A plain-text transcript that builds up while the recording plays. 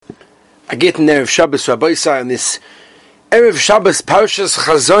I get in Erev Shabbos Rabbi Sai on this Erev Shabbos Parshas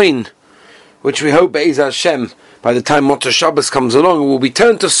Chazoin, which we hope Be'ez Hashem, by the time Motzei Shabbos comes along, will be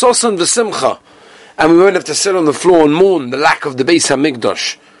turned to Sosan V'Simcha, and we won't have to sit on the floor and mourn the lack of the Beis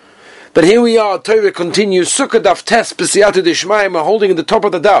HaMikdash. But here we are, Torah continues, Sukkah Daf Tes B'Siyata D'Shmayim, we're holding at the top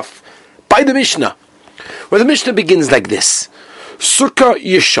of the Daf, by the Mishnah, where the Mishnah begins like this: Sukkah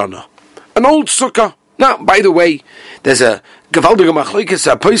Yeshana, an old Sukkah. Now, by the way, there's a Gavaldige Machlokes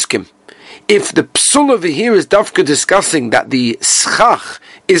HaPoskim. If the psul over here is dafka discussing that the schach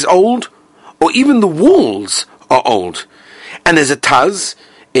is old, or even the walls are old, and there's a taz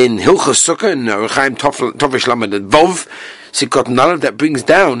in Hilchos Sukkah in Rechaim Tovish Lamed Vov Sikot Nalav that brings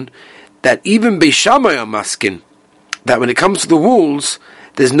down that even Beis Shammai are maskin that when it comes to the walls,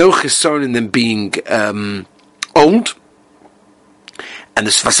 there's no chisaron in them being old. And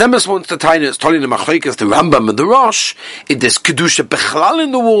the Sfas Emes wants to tie in it's telling the Machlokes, the Rambam and the Rosh, there's Kedusha Bechlal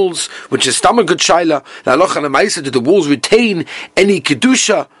in the walls, which is Stam a good Shaila, La Halacha L'Maaseh, do the walls retain any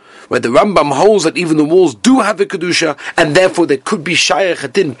Kedusha, where the Rambam holds that even the walls do have a Kedusha, and therefore there could be Shayach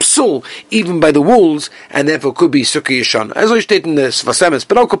Adin Psul, even by the walls, and therefore could be Sukkah Yeshan. As I stated in the Sfas Emes,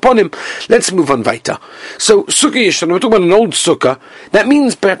 but upon him, let's move on weiter. So, Sukkah Yeshan, we're talking about an old Sukkah, that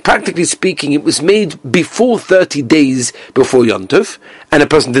means, practically speaking, it was made before 30 days before Yom Tov, and a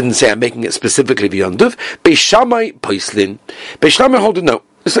person didn't say I'm making it specifically for Yom Tov. Beis Shammai Poislin. Beis Shammai hold it, no,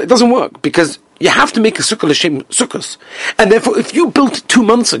 it doesn't work, because you have to make a sukkah l'shem sukkahs, and therefore, if you built it 2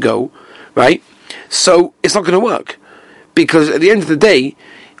 months ago, right, so it's not going to work, because at the end of the day,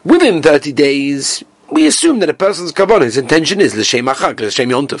 within 30 days, we assume that a person's kavanah, his intention is l'shem achag, l'shem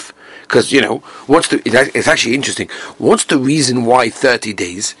yontov, because it's actually interesting. What's the reason why 30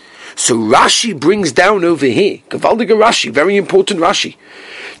 days? So Rashi brings down over here, Gavaldige Rashi, very important Rashi.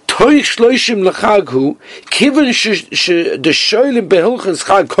 Toich shloishim l'chag hu, kiven the shoylim behilchas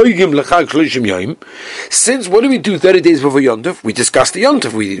chag koygim l'chag shloishim yoyim. Since what do we do 30 days before Yom Tov? We discuss the Yom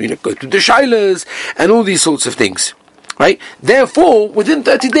Tov, we go through the shaylas and all these sorts of things. Right? Therefore, within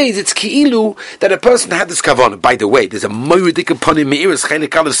 30 days, it's ki'ilu that a person had this kavanah. By the way, there's a moedik upon him, Me'iras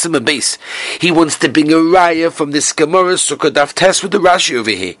Chelik Aleph Simon Beis. He wants to bring a raya from this Gemara Sukkah Daf Tes with the Rashi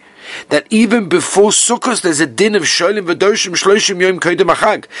over here, that even before Sukkot there's a din of Sholim V'Doshim Shloshim Yom Kodem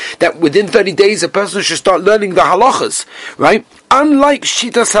Achag, that within 30 days a person should start learning the halachas, right? Unlike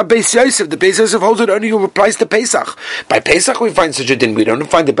Shitas HaBeis Yosef, the Beis Yosef holds it only applies to Pesach. By Pesach we find such a din, we don't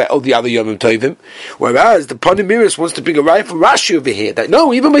find it by all the other Yom Tovim, whereas the Panimiris wants to bring a raya from Rashi over here, that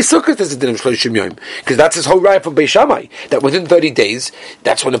no, even by Sukkot there's a din of Shloshim Yom, because that's his whole raya from Beis Shammai, that within 30 days,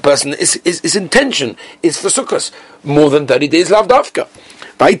 that's when a person is intention is for Sukkot, more than 30 days lav dafka.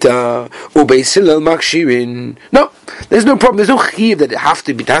 No, there's no problem. There's no chiv that it has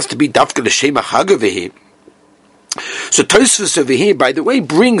to be dafka l'shem achag over here. So Tosfos over here, by the way,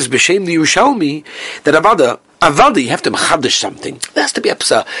 brings b'shem the Yerushalmi that avada you have to mechadish something. There has to be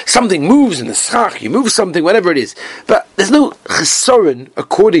something moves in the schach. You move something, whatever it is. But there's no chesoron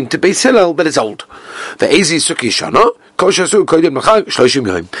according to Beis Hillel that it's old. Ve'ezi sukkah yeshana.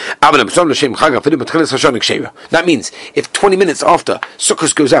 That means if 20 minutes after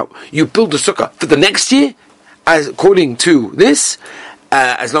Sukkot goes out, you build the Sukkah for the next year, as according to this,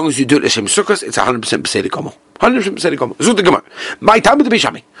 as long as you do it Hashem Sukkot, it's 100% B'Seder Gomel. 100% B'Seder Gomel. Zut the Gemara. My time with the Beis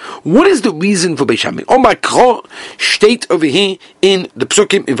Shammai. What is the reason for Beis Shammai? Oh my God, state over here in the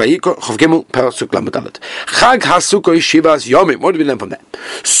Psukim in Vayikra Chav Gimel Pasuk Lamed Aleph. Chag HaSukkah Shivas Yomim. What do we learn from that?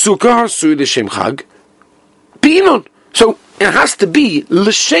 Sukkah Hasui L'Shem Chag Pinon. So it has to be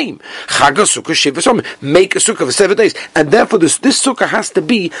l'shem chag sukkah shivas yomim. Make a sukkah for 7 days, and therefore this sukkah has to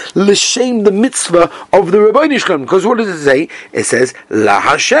be l'shem the mitzvah of the Rebbeinu Shalom. Because what does it say? It says la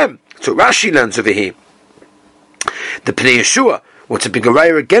Hashem. So Rashi learns over here the Pnei Yeshua. What's a bigger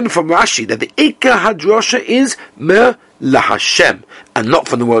raya again from Rashi that the Ikar Hadrasha is me la Hashem and not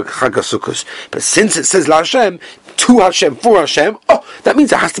from the word chag sukkos. But since it says la Hashem, to Hashem, for Hashem, that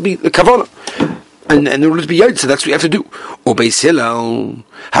means it has to be the kavanah. And in order to be Yotze, that's what you have to do. Or Beis Hillel,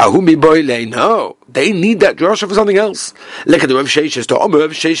 no, they need that drasha for something else. Look at the Rav Sheshes, the Omer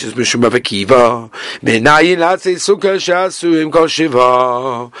Rav Sheshes, Mishum Rav Akiva, Menayin Latzei Sukkah Shasuim Kol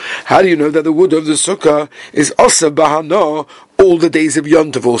Shiva. How do you know that the wood of the Sukkah is Osa Bahana all the days of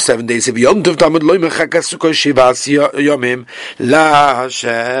Yom Tov, all 7 days of Yom Tov? Tamad Loy Mechaka Sukkah Shivas Yomim La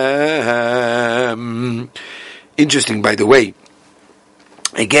Hashem. Interesting, by the way.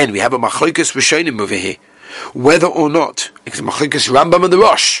 Again, we have a machlokes rishonim over here, whether or not it's a machlokes Rambam and the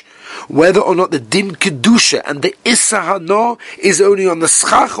Rosh, whether or not the din kedusha and the issa hana is only on the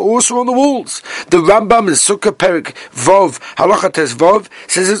schach or also on the walls. The Rambam in Sukkah Perik Vov Halacha Tes Vov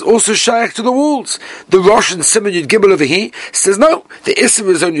says it's also shaykh to the walls. The Rosh and Simon Yud Gimel over here says no, the issa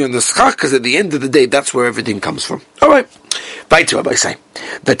is only on the schach because at the end of the day that's where everything comes from. All right. Weiter, Rabbi say.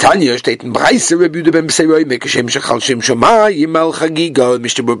 Betanya steht in Breise, Rabbi Yehuda ben Beseroi, Mekashem Shechal Shem Shamayim al Chagiga,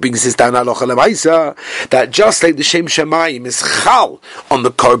 Mr. Bur brings this down Alocha Lemaisa, that just like the Shem Shamayim is Chal on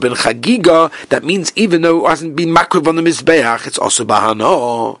the Korban Chagiga, that means even though it hasn't been makriv on the Mizbeach, it's also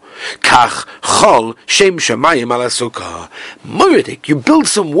Bahano. Kach Chal Shem Shamayim al Sukkah. Muridik, you build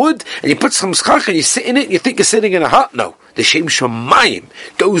some wood, and you put some schach, and you sit in it, and you think you're sitting in a hut. No. The Shem Shamayim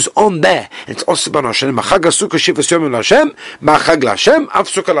goes on there. And it's also Ban Hashem. Machag HaSukkah Shivas Yomim L'Hashem, Machag L'Hashem, Av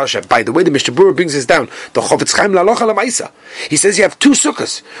Sukkah L'Hashem. By the way, the Mishnah Berurah brings this down. The Chofetz Chaim L'Halacha L'Maisa. He says you have two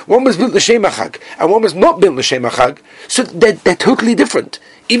sukkahs. One was built L'Shem Machag, and one was not built L'Shem Machag. So they're totally different.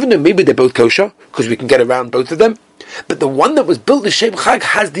 Even though maybe they're both kosher, because we can get around both of them. But the one that was built L'Shem Chag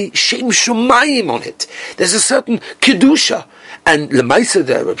has the Shem Shamayim on it. There's a certain Kedusha. And L'Maisa,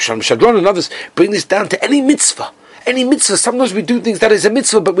 the Reb Shadron and others bring this down to any mitzvah. Any mitzvah, sometimes we do things that is a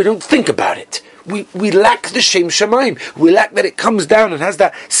mitzvah, but we don't think about it. We lack the Shem Shamayim. We lack that it comes down and has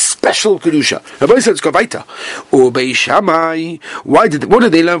that special kedusha. Rabbi said, let's go weiter. Ubei Shammai. What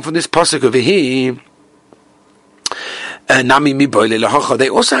did they learn from this pasuk over here? They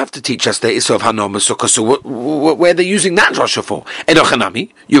also have to teach us the Issa of Hanom Sukkah. So where they're using that Rasha for? Edochanami,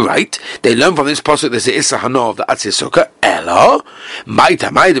 you're right. They learn from this pasuk there's the Issa Hanom of the Atzis Sukkah. Elo, Maita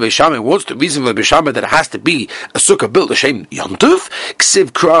Beshama. What's the reason for Beshama that it has to be a Sukkah built L'Shem Yom Tov?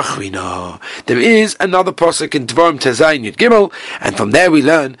 Ksiv Krachrina. There is another pasuk in Dvarim Tezayin Yud Gimel, and from there we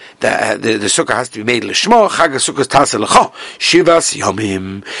learn that the Sukkah has to be made L'Shma. Chag HaSukkah Tasa L'Cha Shivas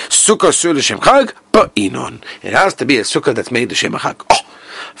Yomim. Sukkah Sur L'Shem Chag. But Inon, it has to be a sukkah that's made L'Shem Chag.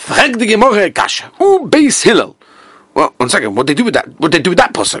 Frag the Gemara Kasha. Beis Hillel. Well, 1 second. What they do with that? What they do with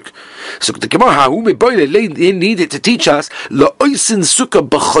that pasuk? So the Gemara they needed to teach us la'oisin sukkah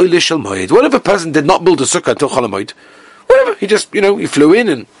b'choyle shel moed. What if a person did not build a sukkah until Chol HaMoed? Whatever, he just he flew in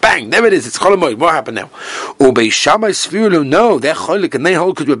and bang, there it is. It's Chol HaMoed. What happened now? Beis Shammai Sfiru no, they're cholik and they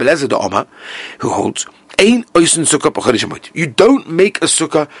hold because Rebbe Eliezer the Omar, who holds. You don't make a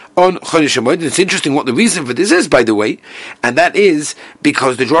sukkah on Chodesh HaMoed. It's interesting what the reason for this is, by the way, and that is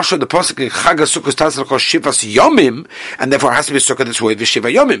because the drasha of the pasuk Chag HaSukkos Tasa L'Cha Shivas Yomim, and therefore it has to be a sukkah that's roid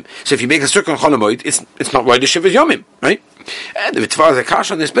v'shiva Yomim. So if you make a sukkah on Chol HaMoed, it's not roid v'shiva Yomim, right? And the Ritva is a kash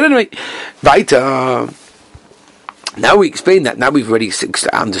on this, but anyway, weiter. Now we explain that. Now we've already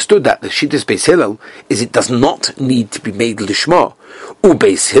understood that the Shittas Beis Hillel is it does not need to be made Lishma.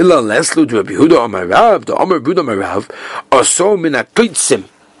 Beis Hillel leslu to Rabbi Yehuda Amarav, the Amar Buddha Amarav, or so mina toitzim.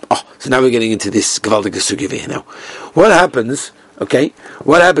 So now we're getting into this Gavaldik Sugi here now. What happens? Okay,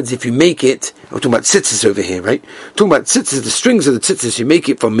 what happens if you make it? We're talking about tzitzis over here, right? Talking about tzitzis, the strings of the tzitzis. You make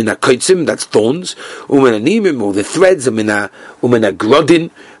it from mina koitzim, that's thorns, umina nimim, or the threads, umina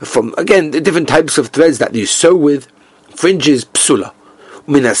grodin, from again the different types of threads that you sew with. Fringes psula,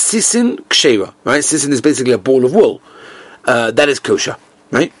 mina sisin kshera, right? Sisin is basically a ball of wool. That is kosher,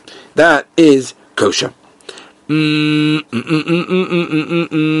 right? That is kosher.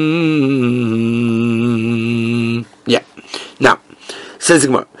 Yeah. Now, says the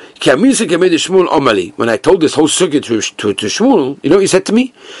Gemara, when I told this whole sugya to Shmuel, you know what he said to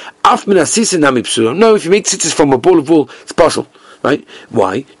me? No, if you make tzitzis from a ball of wool, it's possible, right?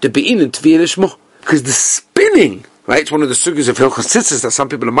 Why? Because the spinning, right? It's one of the sugyas of Hilchos Tzitzis that some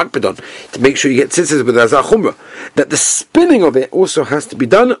people are makpid on, to make sure you get tzitzis with azar chumrah. That the spinning of it also has to be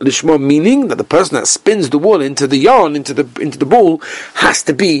done lishma, meaning that the person that spins the wool into the yarn, into the ball, has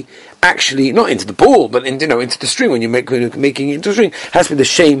to be actually not into the ball, but into the string. When you're making it into a string, has to be the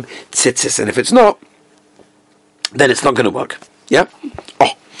same tzitzis, and if it's not, then it's not going to work. Yeah.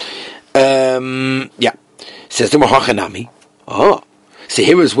 Yeah. Says the Mahachanami. So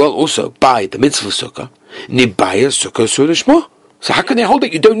here as well, also by the mitzvah sukkah, nibaya sukkah sur lishma. So how can they hold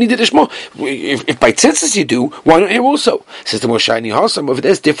it? You don't need it lishma. If by tzitzis you do, why not here also? Says the more shiny hasam over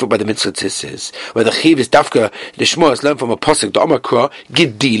there is different by the mitzvah tzitzis, where the chiv is dafka lishma is learned from a pasuk the amakra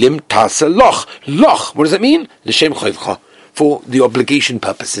gidilim tasa loch. Loch. What does that mean? L'shem chayvcha, for the obligation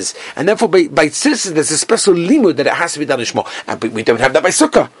purposes, and therefore by tzitzis there's a special limud that it has to be done lishma, and we don't have that by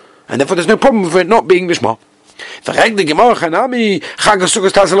sukkah, and therefore there's no problem with it not being lishma. What do you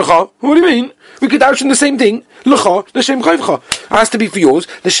mean? We could mention the same thing. L'cha, l'shem chayvcha. It has to be for yours,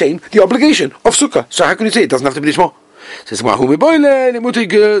 the obligation of sukkah. So how can you say it doesn't have to be lishma? Says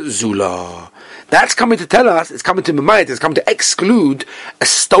zula. That's coming to tell us, it's coming to memayit, it's coming to exclude a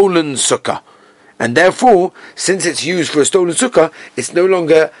stolen sukkah. And therefore, since it's used for a stolen sukkah, it's no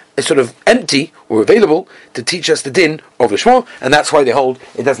longer sort of empty or available to teach us the din of Lishma, and that's why they hold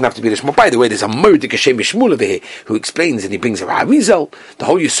it doesn't have to be Lishma. By the way, there's a Mordik Hashem Shmuel over here who explains, and he brings a Harizal, the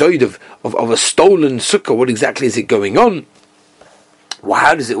whole Yesod of a stolen sukkah. What exactly is it going on? Well,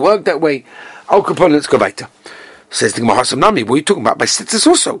 how does it work that way? Al Kapon, let's go back. Says the Gemara Hasam Nami, what are you talking about? By Sitzis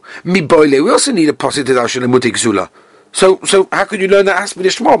also. Mi boile, we also need a posit to Darshan and Mutik Zula. So how could you learn that has to be the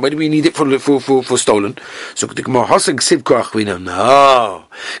Shema? Why do we need it for stolen? So the Gemara Hasam Ksiv Koach, we know no.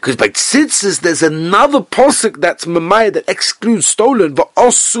 Because by Tzitzis there's another posuk that's Mamaya that excludes stolen, but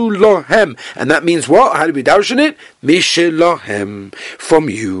Osu Lohem. And that means what? How do we darshan it? Mishel Lohem, from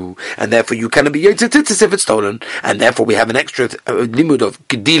you. And therefore you cannot be Yotze Tzitzis if it's stolen. And therefore we have an extra limud of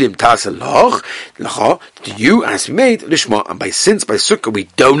Gedilim Tasa Loch. Lacha, you has to be made Lishma. And by Sukkah we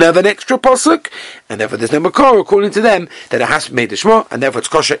don't have an extra posuk. And therefore there's no makor according to them that it has to be made Lishma, and therefore it's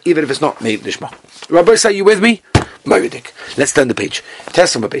kosher even if it's not made Lishma. Rabbi, say you with me? Moedik. Let's turn the page.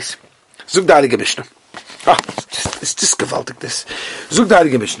 Test on my base. Zug da Heilige Mishnah. It's just gewaltig this. Zug da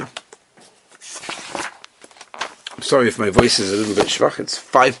Heilige Mishnah. I'm sorry if my voice is a little bit schwach. It's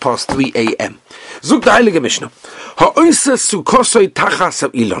 3:05 a.m. Zug da Heilige Mishnah. Ha'oisa sukosoi tachas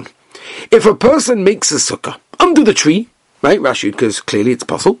ilon. If a person makes a sukkah under the tree, right, Rashi, because clearly it's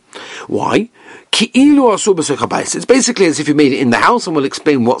possible. Why? It's basically as if you made it in the house, and we'll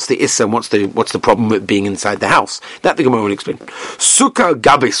explain what's the issa and what's the problem with being inside the house. That the Gemara will explain. Sukkah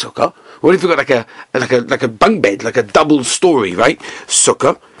gabe sukkah. What if you got like a bunk bed, like a double story, right?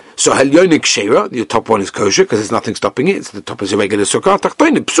 Sukkah. So halyonik shera, the top one is kosher because there's nothing stopping it. It's the top is a regular sukkah.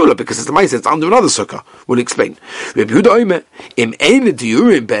 Tachtoinik psula because it's the mice. It's under another sukkah. We'll explain. But if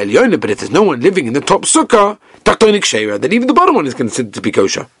there's no one living in the top sukkah, tachtoinik shera, then even the bottom one is considered to be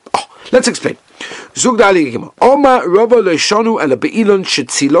kosher. Let's explain. When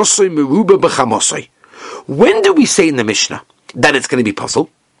do we say in the Mishnah that it's going to be possible?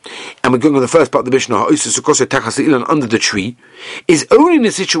 And we're going on the first part of the Mishnah, under the tree, is only in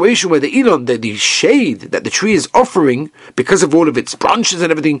a situation where the ilon, the shade that the tree is offering, because of all of its branches and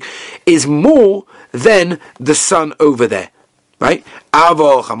everything, is more than the sun over there. Right?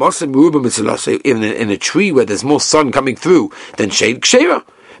 In a tree where there's more sun coming through than shade kshera.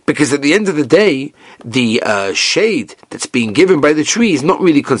 Because at the end of the day, the shade that's being given by the tree is not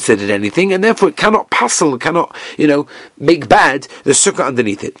really considered anything, and therefore it cannot make bad the sukkah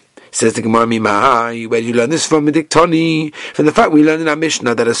underneath it. Says the Gemara, where do you learn this from? From the fact we learn in our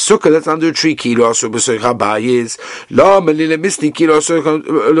Mishnah that a sukkah that's under a tree,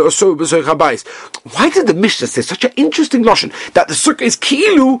 why did the Mishnah say such an interesting lotion that the sukkah is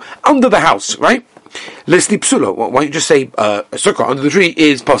kilu under the house, right? Lesli psula. Why don't you just say a sukkah under the tree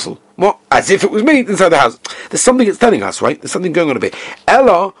is possible? What? As if it was made inside the house. There's something it's telling us, right? There's something going on a bit.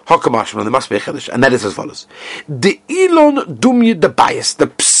 Ella hakamashman. There must be a chiddush, and that is as follows: the ilon dumya the bias, the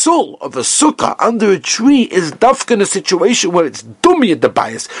psul of a sukkah under a tree is dafka in a situation where it's dumya the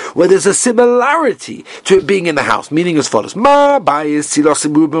bias, where there's a similarity to it being in the house. Meaning as follows: ma bias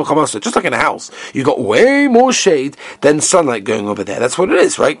just like in a house, you got way more shade than sunlight going over there. That's what it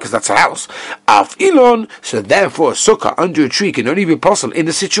is, right? Because that's a house. Af ilon. So therefore, a sukkah under a tree can only be possible in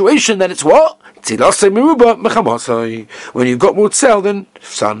the situation that it's what? When you've got more tzel than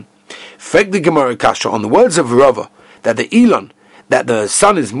sun. Fek the Gemara Kasha on the words of Rava that the Elon, that the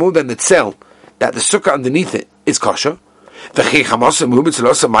sun is more than the tzel, that the sukkah underneath it is kosher. That's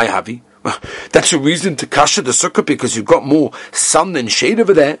a reason to kasha the sukkah because you've got more sun than shade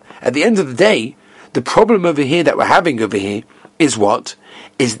over there. At the end of the day, the problem over here that we're having over here is what?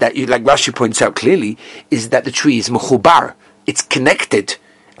 Is that, like Rashi points out clearly, is that the tree is mechubar. It's connected.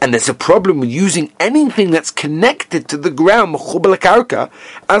 And there's a problem with using anything that's connected to the ground, mechubar l'karka,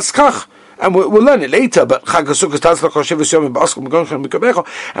 as kach. And we'll learn it later, but and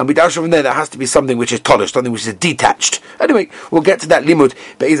we dash from there has to be something which is polished, something which is detached. Anyway, we'll get to that limud,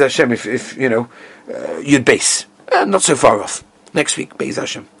 Be'ez Hashem, if you'd base. Not so far off. Next week, Be'ez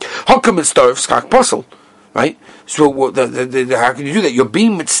Hashem. Hokum mitzdarif skach posel. Right? So how can you do that? You're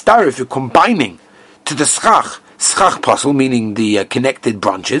being mitzdarif, you're combining to the schach posel, meaning the connected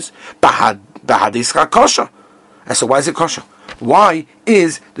branches, bahadi schach kosher. And so why is it kosher? Why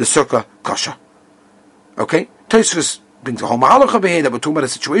is the sukkah kosher? Okay? Tosfos brings a whole mahalach over here that we're talking about a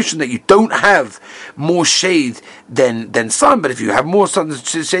situation that you don't have more shade than sun, but if you have more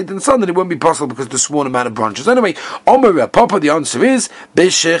shade than sun, then it won't be possible because of the small amount of branches. Anyway, Omer Papa, the answer is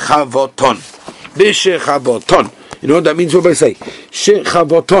b'shechavoton. B'shechavoton. You know what that means? What do I say?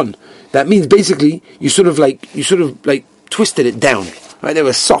 Shechavoton. That means basically you sort of like twisted it down. Right? They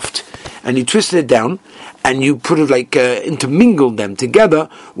were soft. and you twisted it down, and you put it like intermingled them together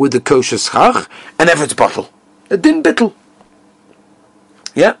with the kosher schach, and if it's bottle, a din bittel.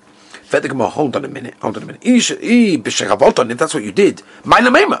 Yeah? Hold on a minute. If that's what you did, so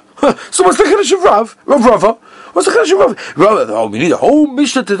what's the chiddush of Rav? Rava? What's the chiddush of Rav? Oh, we need a whole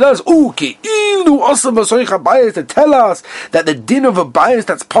mishnah to tell us. To tell us that the din of a bias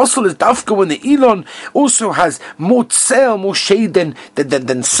that's possible is dafka when the Elon also has more tzel, more shade than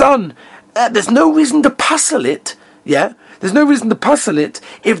sun. There's no reason to puzzle it. Yeah, there's no reason to puzzle it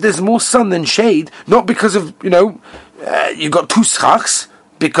if there's more sun than shade. Not because of you've got two schachs,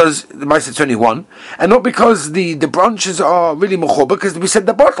 because the mice it's only one, and not because the branches are really mochoba, because we said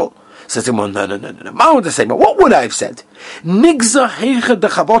the bottle. Says him, no. What would I have said? There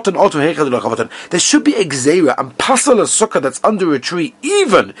should be a gzeira and pasal a sukkah that's under a tree,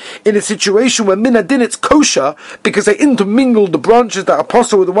 even in a situation where minadin it's kosher, because they intermingle the branches that are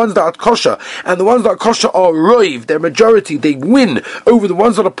pasal with the ones that are kosher, and the ones that are kosher are roiv, their majority, they win over the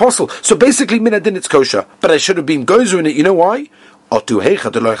ones that are pasal. So basically minadin it's kosher, but I should have been gozer in it. You know why? Otu,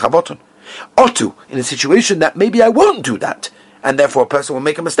 in a situation that maybe I won't do that, and therefore a person will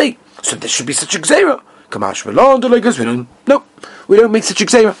make a mistake. So there should be such a gzeira. No, we don't make such a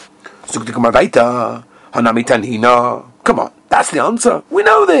gzeira. Come on, that's the answer. We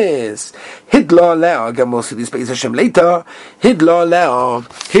know this. Hidla leo. Again, we'll see this Beis Hashem later. Hidla leo.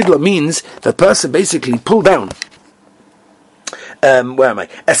 Hidla means the person basically pulled down. Where am I?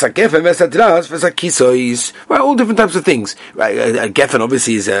 Esagefen, esadras, esakisois. Right, all different types of things. Right, a gefen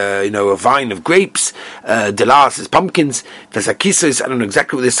obviously is a vine of grapes. Delas is pumpkins. Esakisois, I don't know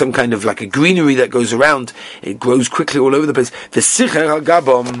exactly what. There's some kind of like a greenery that goes around. It grows quickly all over the place. V'sicher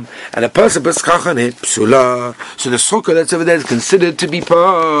hagabom, and a person b'schachan it psula. So the sukkah that's over there is considered to be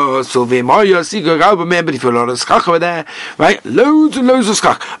pasul. V'emaya sigar gabom. But if you're a lot of schach over there, right, loads and loads of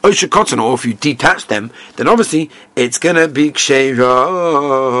schach. Oishakotzen, or if you detach them, then obviously it's gonna be kshay. Hey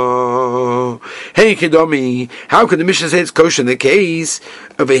Kidomi, how can the Mishnah say it's kosher in the case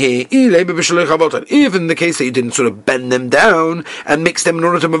over here? Even in the case that you didn't sort of bend them down and mix them in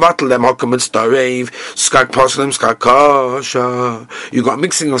order to mevatel them, hakam and starev, skak pasel, skak kosher. You got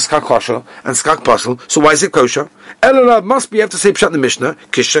mixing of skak kosher and skak pasel. So why is it kosher? Elala must be, you have to say pshat in the Mishnah,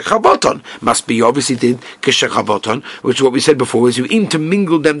 kishak chaboton. Must be, you obviously did kishak chaboton, which is what we said before, is you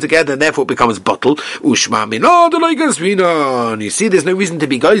intermingle them together and therefore it becomes bottle. Ushma min you see, there's no reason to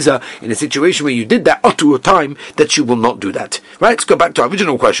be geyser in a situation where you did that up to a time that you will not do that. Right? Let's go back to our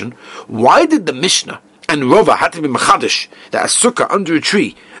original question. Why did the Mishnah and Rava had to be machadish that a sukkah under a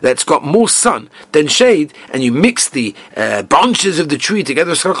tree that's got more sun than shade, and you mix the branches of the tree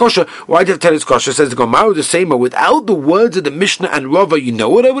together with kosher? Why do you have to tell it's kosher? Says the Gemara the same, without the words of the Mishnah and Rava, you know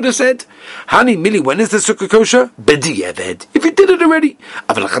what I would have said? Hani mili, when is the sukkah kosher? B'di'eved. If you did it already.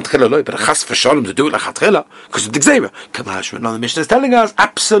 But chas v'shalom to do it lechatchila because of the gzeira. Kamash, now the Mishnah is telling us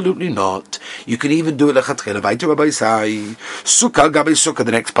absolutely not. You can even do it lechatchila. Vayter Rabbi Sai sukkah gabi sukkah.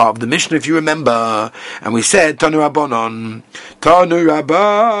 The next part of the Mishnah, if you remember, and we said Tanu Rabbanon,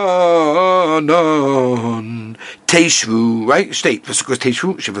 Teishvu, right? State for sukkahs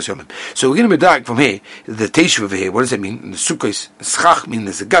Teishvu Shavas Yomim. So we're going to be dark from here. The Teishvu over here. What does it mean? The sukkah is schach, meaning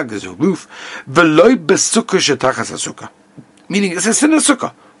there's a gag, there's a roof. V'loy besukkah shetachas sukkah, meaning it's a sinner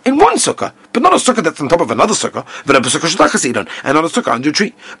sukkah in one sukkah, but not a sukkah that's on top of another sukkah. V'loy besukkah shetachas idon, and not a sukkah under a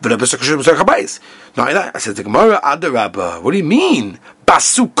tree. V'loy besukkah shetachas habayis. Not like that. I said the Gemara Adarabba. What do you mean?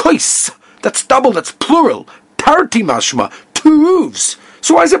 Basukois. That's double. That's plural. Tarti mashma. Two roofs.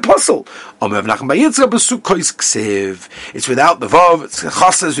 So why is it puzzle? It's without the vav. It's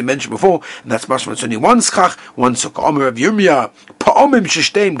chasa, as we mentioned before, and that's mashma. It's only one schach, one sukkah. Omer of Yirmiyah. Pa'omim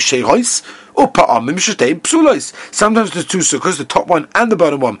sheshteim kshehois, or pa'omim sheshteim psulois. Sometimes the two sukkahs, the top one and the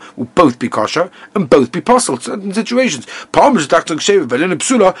bottom one, will both be kosher and both be puzzle. Certain situations. Pa'omim shetakton kshev v'leon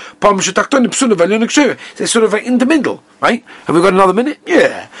psula. Pa'omim shetakton psula v'leon kshev. They're sort of in the middle, right? Have we got another minute?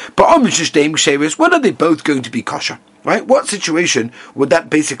 Yeah. Pa'omim sheshteim kshevis. When are they both going to be kosher? Right? What situation would that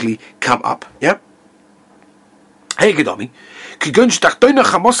basically come up? Yeah? Hey, Gedomi. The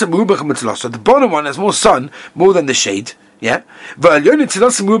bottom one has more sun, more than the shade. Yeah? And it's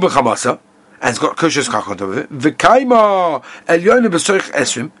got kosher schach on top of it.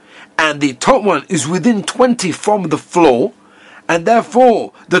 And the top one is within 20 from the floor. And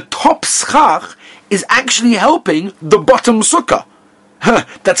therefore, the top schach is actually helping the bottom sukkah.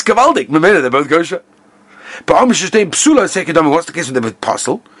 That's gavaldik. They're both kosher. But what's the case when they're with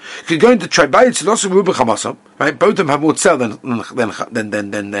parcel? You could go into tribayit right? Both of them have more cell than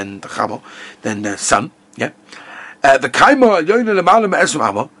sun. Yeah. The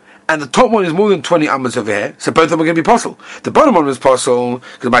kaima and and the top one is more than 20 amas over here, so both of them are going to be possible. The bottom one is possible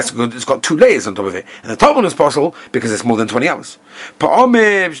because it's got 2 layers on top of it, and the top one is possible because it's more than 20 amas. Return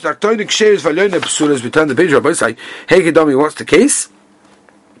the page, Rabbi say, hey Kedami, what's the case?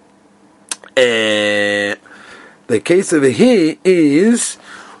 The case over here is,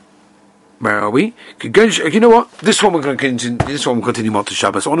 where are we? You know what? This one we're going to continue. This one we'll continue on to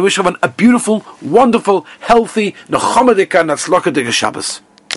Shabbos. I want to wish everyone a beautiful, wonderful, healthy, Nechamadika, Natzlakadika Shabbos.